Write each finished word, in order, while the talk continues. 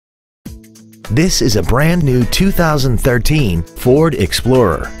This is a brand new 2013 Ford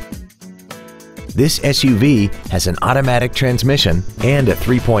Explorer. This SUV has an automatic transmission and a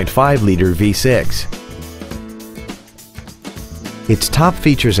 3.5-liter V6. Its top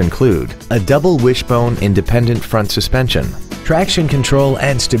features include a double wishbone independent front suspension, traction control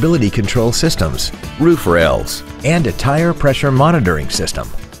and stability control systems, roof rails, and a tire pressure monitoring system.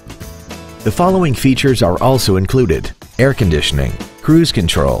 The following features are also included: air conditioning, cruise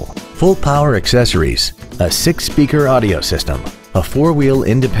control, full power accessories, a 6-speaker audio system, a 4-wheel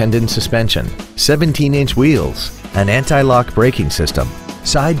independent suspension, 17-inch wheels, an anti-lock braking system,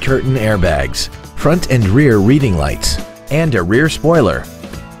 side curtain airbags, front and rear reading lights, and a rear spoiler.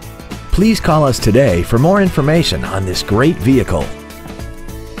 Please call us today for more information on this great vehicle.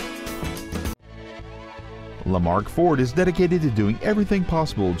 Lamarque Ford is dedicated to doing everything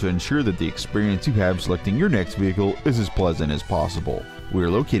possible to ensure that the experience you have selecting your next vehicle is as pleasant as possible. We're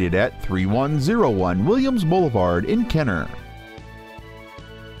located at 3101 Williams Boulevard in Kenner.